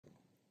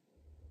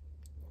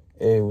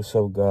Hey, what's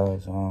up,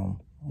 guys? I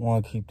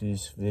want to keep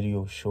this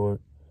video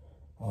short.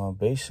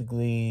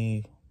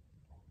 Basically,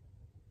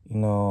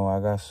 I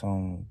got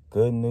some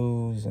good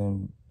news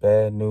and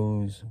bad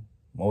news.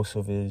 Most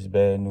of it is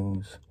bad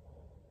news.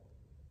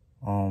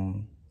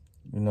 One,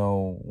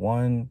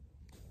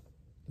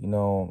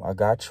 I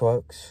got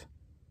trucks.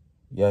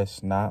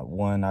 Yes, not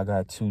one, I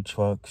got 2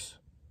 trucks,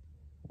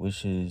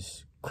 which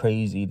is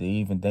crazy to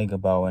even think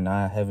about, and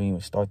I haven't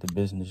even started the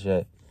business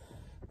yet.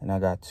 And I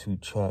got 2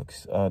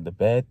 trucks. The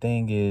bad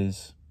thing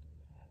is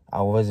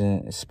I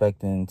wasn't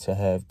expecting to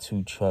have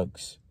 2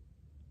 trucks.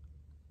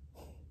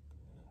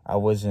 I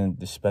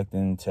wasn't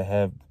expecting to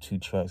have 2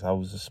 trucks. I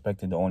was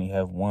expecting to only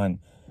have 1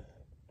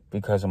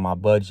 because of my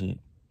budget.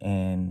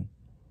 And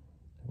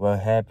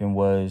what happened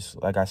was,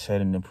 like I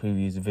said in the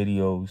previous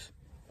videos,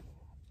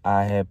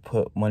 I had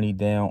put money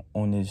down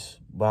on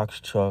this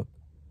box truck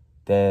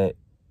that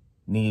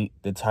the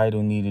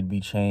title needed to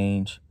be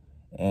changed.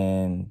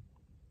 And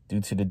due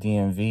to the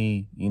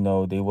DMV,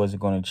 they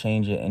wasn't going to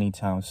change it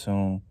anytime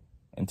soon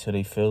until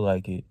they feel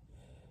like it.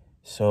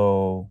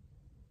 So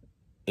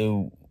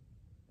I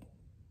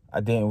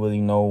didn't really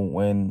know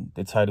when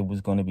the title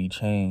was going to be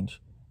changed.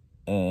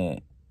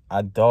 And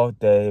I thought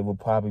that it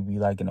would probably be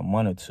like in a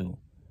month or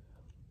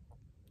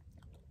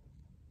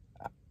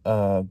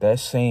 2. That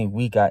same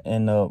week, I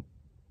end up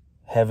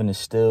having to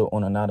still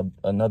on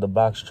another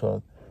box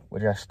truck,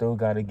 which I still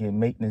got to get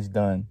maintenance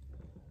done.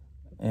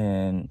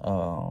 And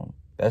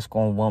that's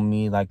going to want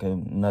me like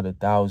another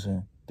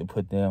 $1,000 to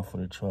put down for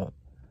the truck.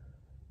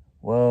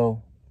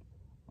 Well,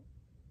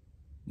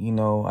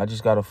 I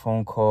just got a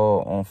phone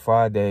call on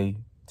Friday.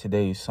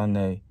 Today is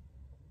Sunday.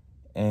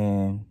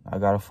 And I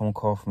got a phone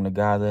call from the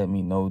guy letting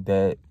me know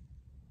that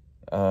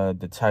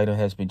the title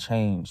has been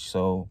changed.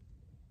 So,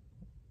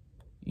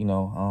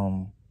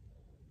 now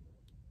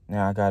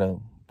I got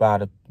to buy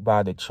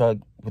the truck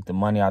with the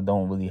money I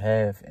don't really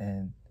have.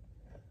 And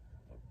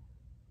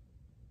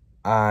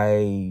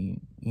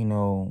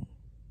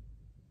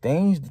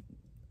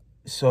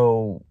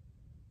so,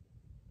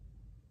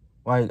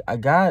 like, I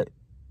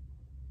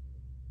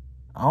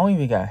don't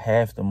even got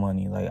half the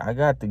money. Like, I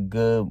got the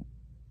good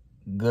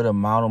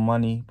amount of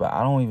money, but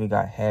I don't even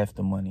got half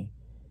the money.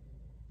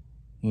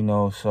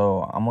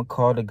 So I'm gonna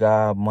call the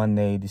guy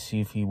Monday to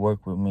see if he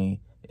work with me.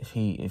 If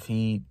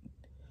he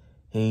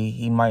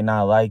might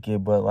not like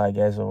it, but like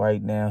as of right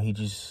now, he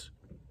just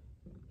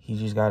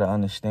gotta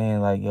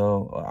understand. Like,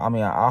 yo, I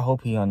mean, I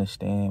hope he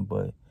understand,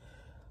 but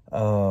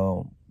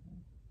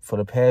for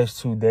the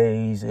past 2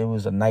 days, it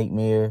was a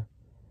nightmare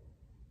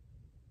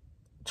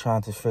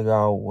trying to figure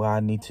out what I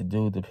need to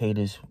do to pay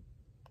this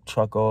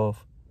truck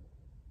off.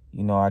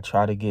 I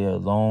try to get a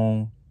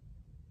loan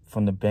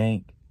from the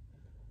bank,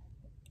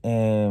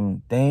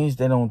 and things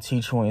they don't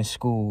teach you in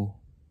school.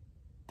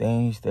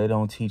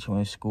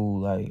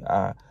 Like,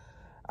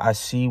 I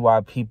see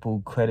why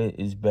people credit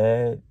is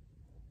bad,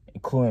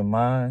 including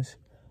mine's.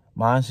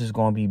 Mine's is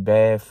going to be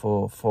bad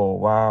for a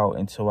while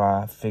until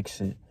I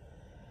fix it.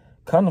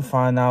 Come to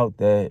find out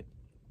that,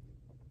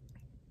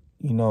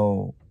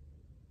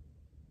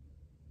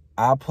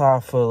 I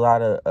applied for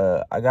I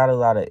got a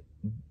lot of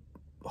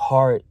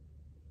hard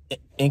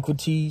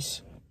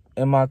inequities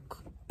in my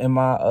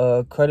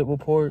credit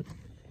report,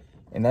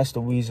 and that's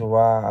the reason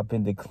why I've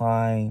been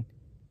declined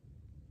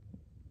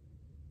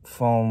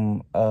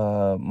from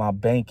my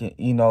bank.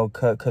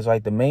 Cause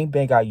like the main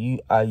bank I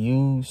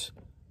use,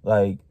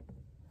 like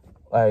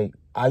I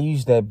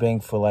used that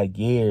bank for like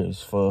years.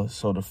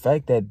 So the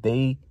fact that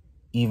they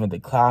even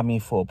declined me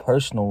for a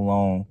personal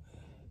loan,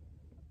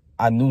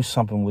 I knew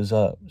something was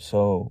up.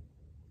 So,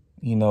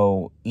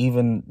 even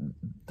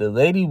the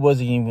lady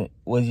wasn't even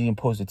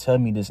supposed to tell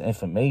me this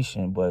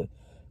information, but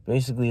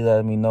basically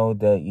let me know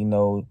that,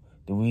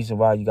 the reason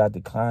why you got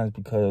declined is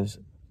because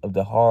of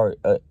the hard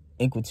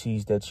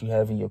inequities that you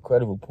have in your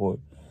credit report.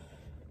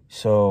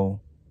 So,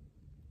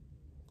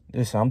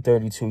 listen, I'm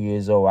 32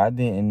 years old. I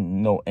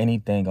didn't know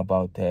anything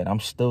about that.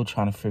 I'm still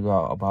trying to figure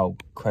out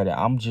about credit.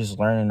 I'm just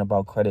learning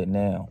about credit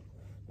now.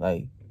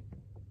 Like,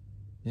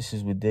 this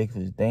is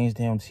ridiculous. Things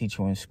they don't teach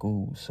you in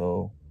school.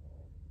 So,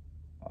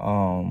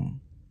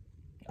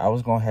 I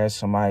was going to have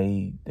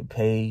somebody to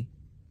pay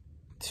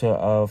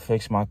to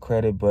fix my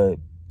credit, but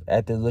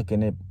after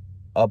looking it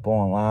up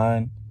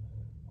online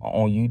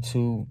on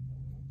YouTube,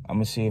 I'm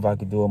going to see if I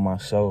could do it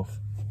myself,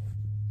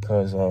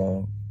 cuz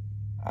I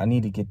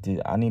need to get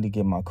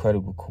my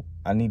credit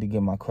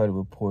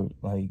report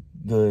like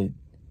good.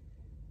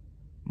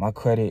 My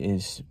credit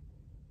is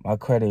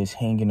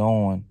hanging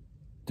on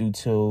due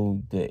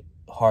to the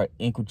hard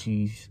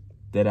inequities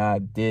that I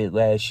did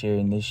last year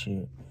and this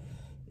year.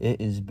 It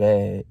is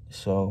bad.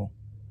 So,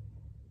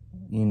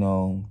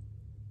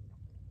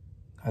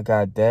 I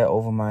got that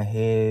over my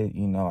head.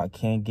 I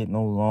can't get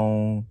no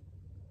loan.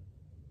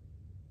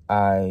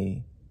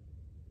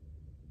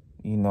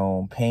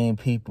 Paying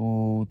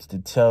people to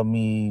tell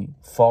me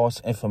false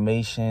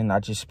information.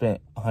 I just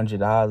spent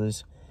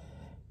 $100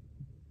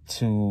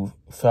 to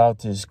fill out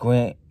this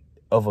grant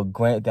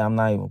that I'm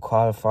not even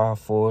qualified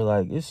for.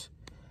 Like, it's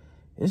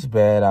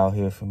bad out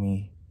here for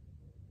me.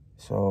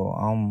 So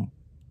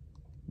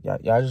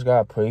y'all just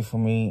gotta pray for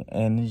me.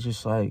 And it's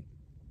just like,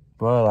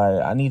 bro,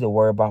 like, I need to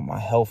worry about my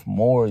health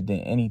more than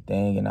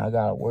anything, and I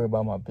gotta worry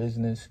about my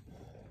business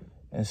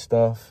and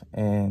stuff,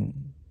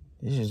 and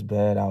it's just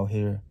bad out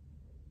here.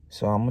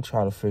 So I'm gonna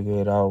try to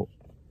figure it out,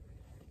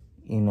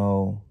 you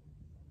know.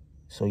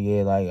 So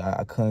yeah, like,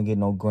 I couldn't get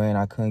no grant,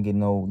 I couldn't get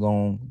no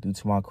loan due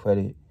to my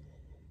credit.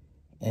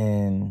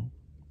 And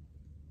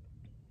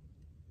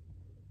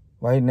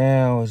right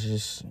now it's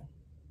just,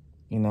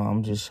 you know,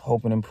 I'm just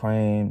hoping and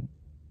praying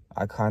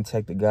I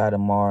contact the guy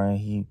tomorrow and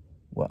he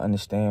will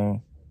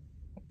understand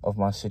of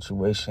my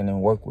situation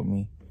and work with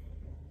me.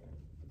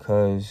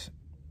 Cause,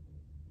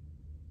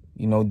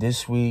 you know,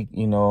 this week,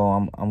 you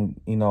know,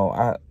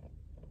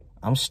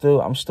 I'm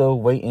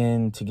still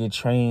waiting to get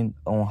trained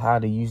on how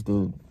to use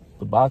the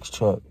box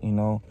truck. You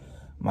know,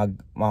 my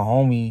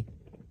homie,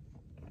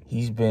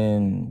 he's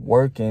been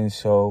working,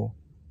 so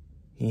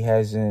he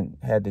hasn't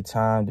had the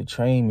time to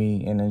train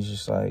me, and it's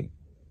just like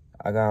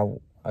I got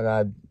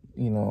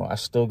you know, I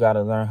still got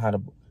to learn how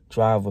to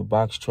drive a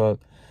box truck.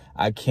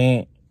 I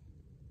can't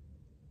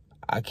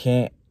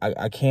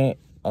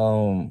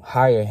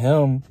hire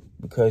him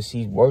because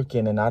he's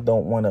working, and I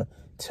don't want to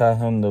tell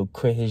him to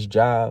quit his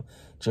job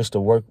just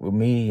to work with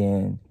me,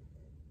 and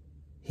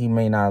he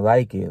may not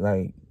like it.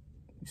 Like,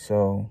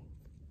 so,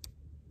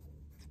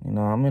 you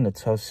know, I'm in a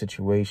tough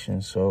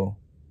situation, so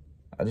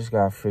I just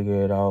got to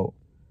figure it out.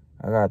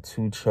 I got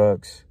 2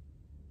 trucks.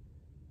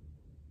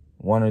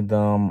 One of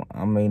them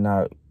I may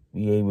not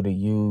be able to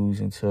use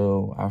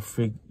until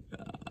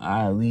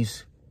I at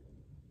least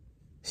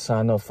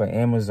sign up for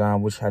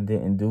Amazon, which I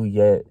didn't do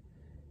yet.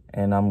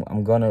 And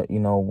I'm gonna, you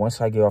know,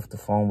 once I get off the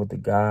phone with the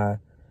guy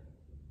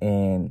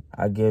and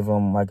I give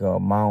him like an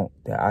amount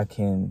that I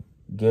can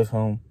give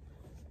him,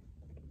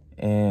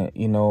 and,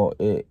 you know,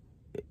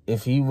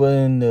 if he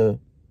willing to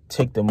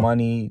take the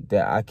money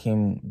that I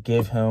can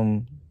give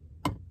him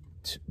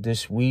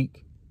this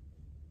week,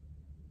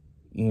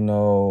 you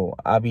know,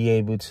 I'll be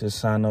able to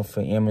sign up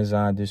for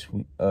Amazon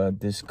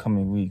this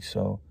coming week.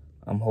 So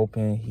I'm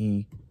hoping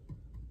he,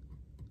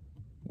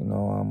 you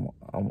know,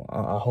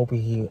 I hope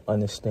he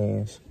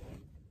understands.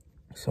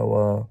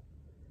 So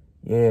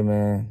yeah,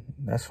 man,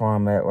 that's where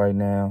I'm at right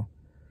now.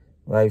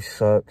 Life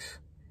sucks,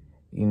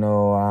 you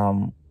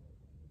know.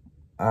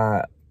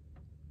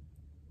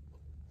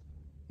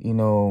 You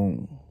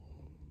know,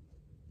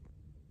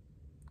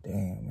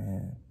 damn,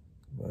 man,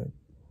 but,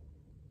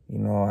 you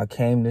know, I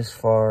came this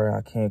far.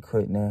 I can't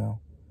quit now.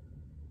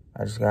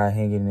 I just gotta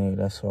hang in there.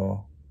 That's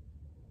all.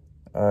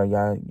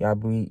 Y'all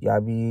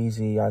be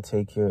easy. Y'all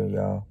take care,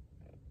 y'all.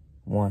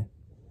 One.